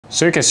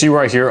So you can see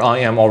right here, I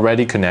am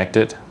already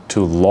connected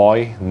to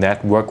LoI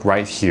network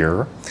right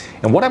here.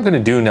 And what I'm going to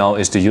do now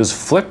is to use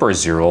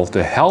Flipper0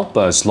 to help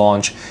us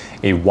launch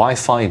a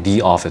Wi-Fi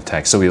DeAuth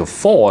attack. So we'll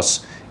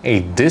force a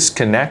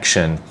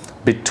disconnection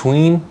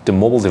between the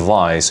mobile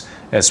device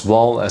as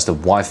well as the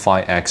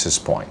Wi-Fi access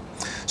point.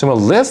 So I'm going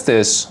to lift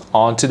this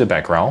onto the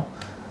background.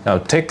 Now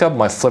take up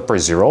my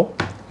Flipper0,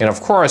 and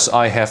of course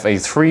I have a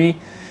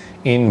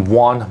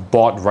 3-in-1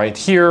 bot right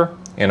here.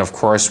 And of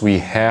course we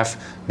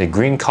have the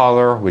green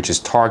color, which is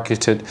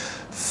targeted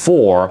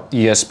for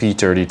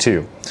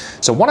ESP32.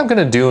 So what I'm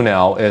going to do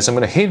now is I'm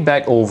going to head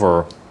back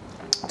over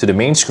to the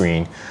main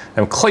screen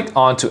and click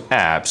onto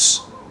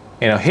apps,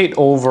 and I'll head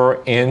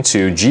over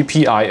into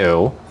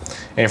GPIO,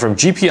 and from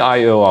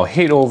GPIO I'll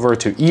head over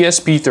to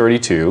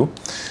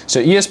ESP32.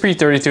 So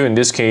ESP32, in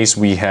this case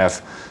we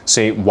have,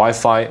 say,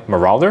 Wi-Fi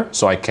Marauder,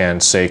 so I can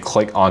say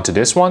click onto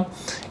this one,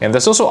 and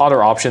there's also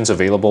other options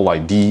available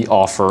like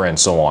DeAuth and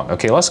so on.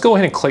 Okay, let's go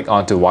ahead and click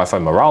onto Wi-Fi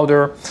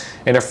Marauder,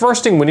 and the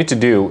first thing we need to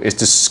do is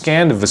to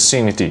scan the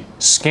vicinity,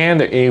 scan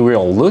the area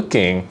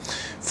looking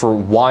for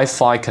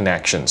Wi-Fi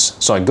connections.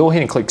 So I go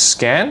ahead and click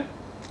scan,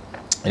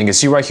 and you can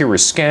see right here we're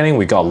scanning.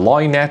 We got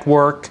LoI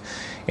network,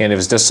 and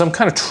if there's some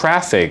kind of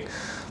traffic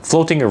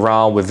floating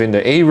around within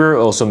the area,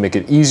 it'll also make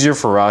it easier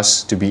for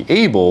us to be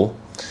able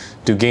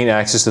to gain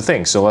access to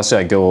things. So let's say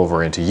I go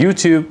over into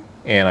YouTube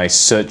and I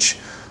search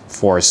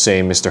for,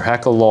 say, Mr.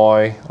 Hacker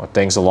LoI or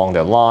things along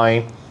that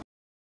line.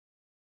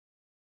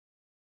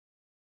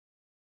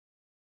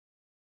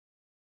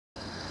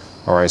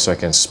 All right, so I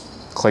can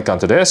click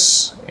onto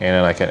this, and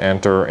then I can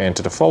enter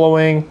into the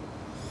following.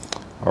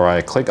 All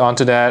right, click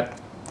onto that,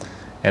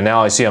 and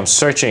now I see I'm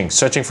searching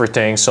for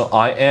things. So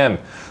I am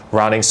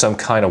routing some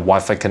kind of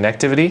Wi-Fi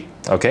connectivity.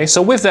 Okay,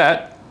 so with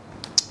that,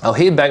 I'll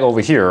head back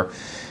over here,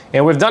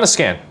 and we've done a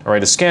scan. All right,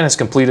 the scan is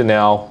completed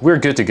now. We're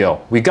good to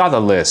go. We got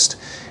the list,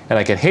 and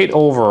I can head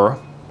over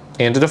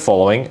into the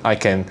following. I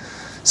can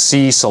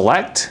see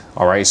select.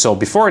 All right, so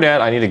before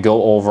that, I need to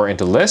go over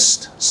into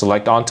list,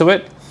 select onto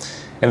it.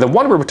 And the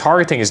one we're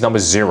targeting is number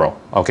 0.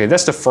 Okay,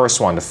 that's the first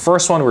one. The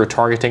first one we're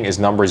targeting is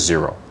number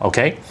 0.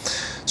 Okay,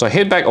 so I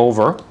head back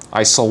over,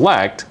 I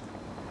select,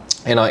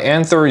 and I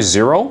enter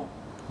 0.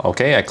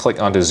 Okay, I click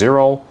onto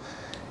 0,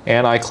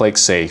 and I click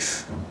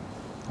save.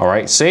 All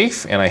right,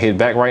 save, and I hit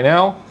back right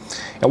now.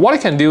 And what I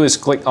can do is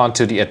click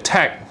onto the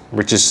attack,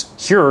 which is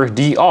here,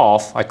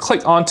 DeAuth. I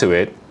click onto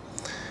it,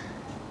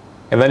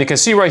 and then you can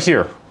see right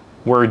here,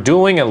 we're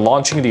doing and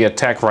launching the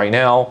attack right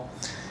now.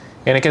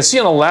 And you can see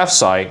on the left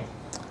side,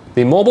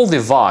 the mobile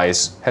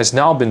device has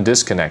now been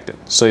disconnected.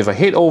 So if I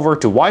head over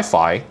to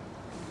Wi-Fi,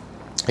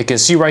 you can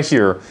see right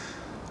here,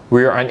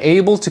 we are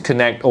unable to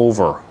connect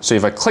over. So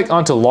if I click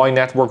onto LoI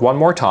network one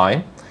more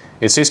time,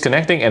 it says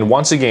connecting, and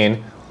once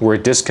again, we're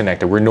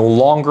disconnected. We're no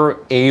longer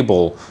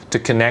able to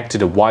connect to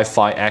the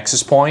Wi-Fi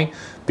access point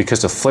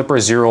because of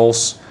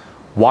Flipper0's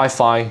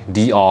Wi-Fi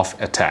DeAuth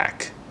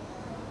attack.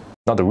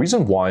 Now, the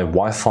reason why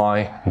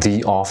Wi-Fi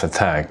DeAuth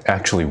attack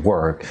actually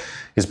work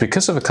is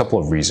because of a couple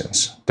of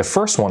reasons. The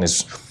first one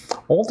is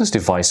all these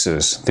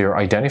devices, they're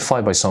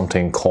identified by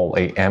something called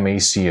a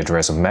MAC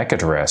address, a MAC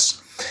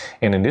address.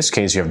 And in this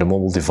case, you have the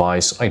mobile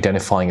device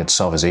identifying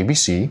itself as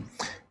ABC,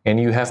 and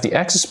you have the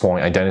access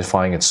point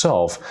identifying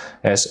itself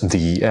as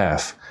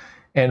DEF.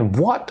 And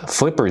what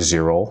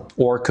Flipper0,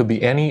 or it could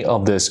be any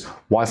of these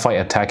Wi-Fi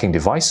attacking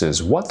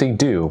devices, what they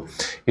do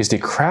is they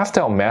craft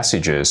out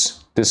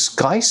messages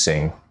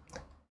disguising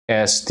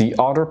as the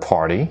other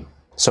party.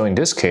 So in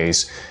this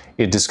case,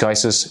 it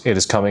disguises it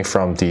is coming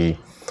from the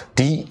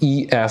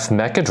DEF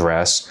MAC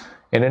address,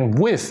 and then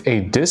with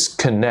a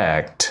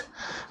disconnect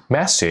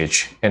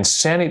message and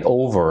send it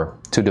over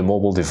to the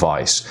mobile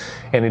device.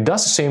 And it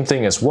does the same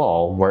thing as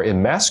well, where it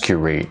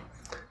masquerades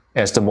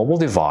as the mobile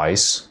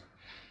device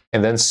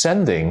and then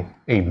sending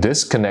a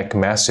disconnect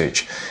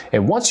message.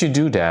 And once you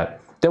do that,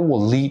 that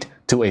will lead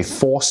to a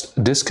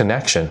forced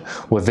disconnection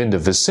within the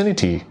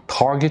vicinity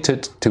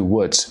targeted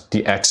towards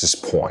the access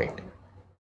point.